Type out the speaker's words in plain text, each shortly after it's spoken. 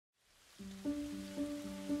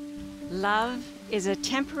Love is a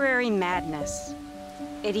temporary madness.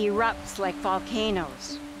 It erupts like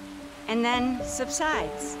volcanoes and then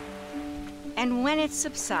subsides. And when it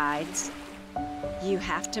subsides, you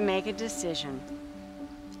have to make a decision.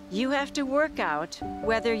 You have to work out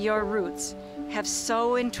whether your roots have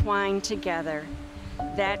so entwined together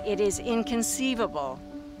that it is inconceivable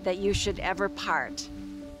that you should ever part.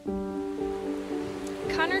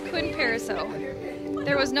 Connor Quinn Pariseau,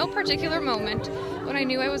 there was no particular moment when I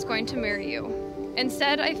knew I was going to marry you.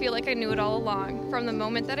 Instead, I feel like I knew it all along, from the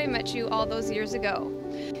moment that I met you all those years ago.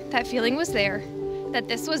 That feeling was there, that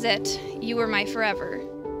this was it, you were my forever.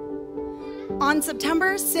 On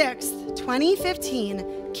September 6th, 2015,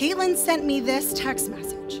 Caitlin sent me this text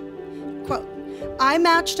message. Quote, I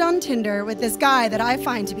matched on Tinder with this guy that I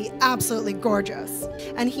find to be absolutely gorgeous.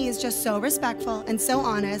 And he is just so respectful and so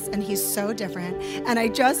honest, and he's so different. And I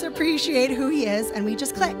just appreciate who he is, and we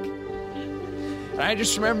just click. I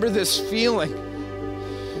just remember this feeling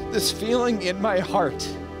in my heart.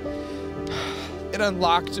 It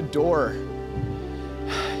unlocked a door.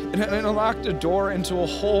 It unlocked a door into a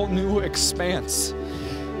whole new expanse.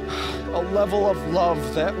 A level of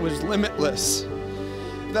love that was limitless,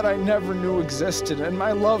 that I never knew existed, and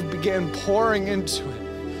my love began pouring into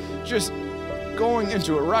it, just going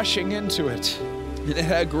into it, rushing into it. And it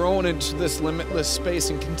had grown into this limitless space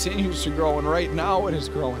and continues to grow, and right now it is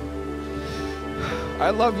growing. I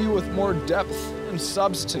love you with more depth and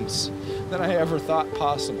substance than I ever thought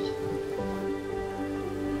possible.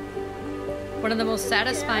 One of the most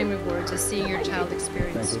satisfying rewards is seeing your child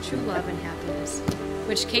experience true love and happiness,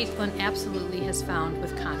 which Caitlin absolutely has found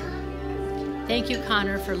with Connor. Thank you,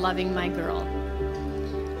 Connor, for loving my girl.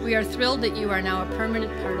 We are thrilled that you are now a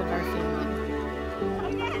permanent part of our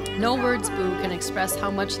family. No words, Boo, can express how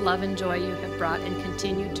much love and joy you have brought and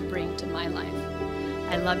continue to bring to my life.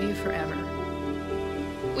 I love you forever.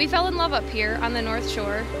 We fell in love up here on the North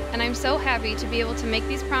Shore, and I'm so happy to be able to make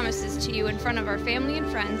these promises to you in front of our family and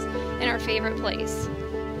friends in our favorite place.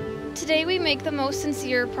 Today we make the most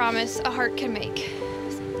sincere promise a heart can make,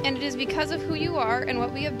 and it is because of who you are and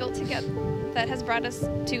what we have built together that has brought us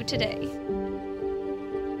to today.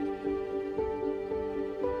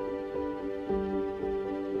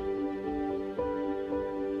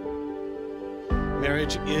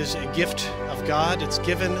 Marriage is a gift of God. It's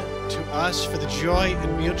given to us for the joy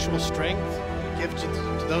and mutual strength. A gift to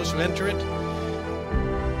those who enter it.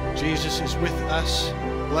 Jesus is with us,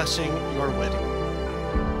 blessing your wedding.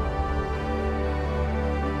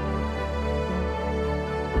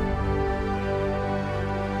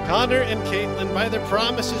 Connor and Caitlin, by their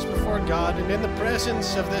promises before God and in the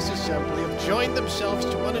presence of this assembly, have joined themselves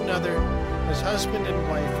to one another as husband and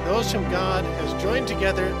wife. Those whom God has joined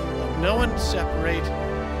together, let no one separate.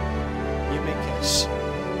 You may kiss.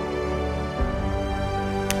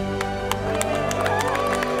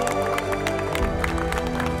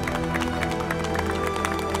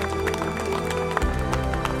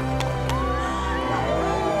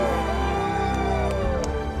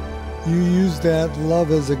 You use that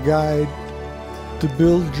love as a guide to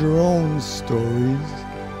build your own stories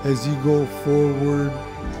as you go forward,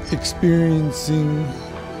 experiencing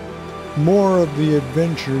more of the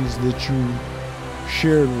adventures that you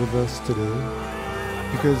shared with us today,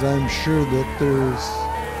 because I'm sure that there's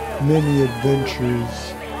many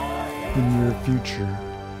adventures in your future.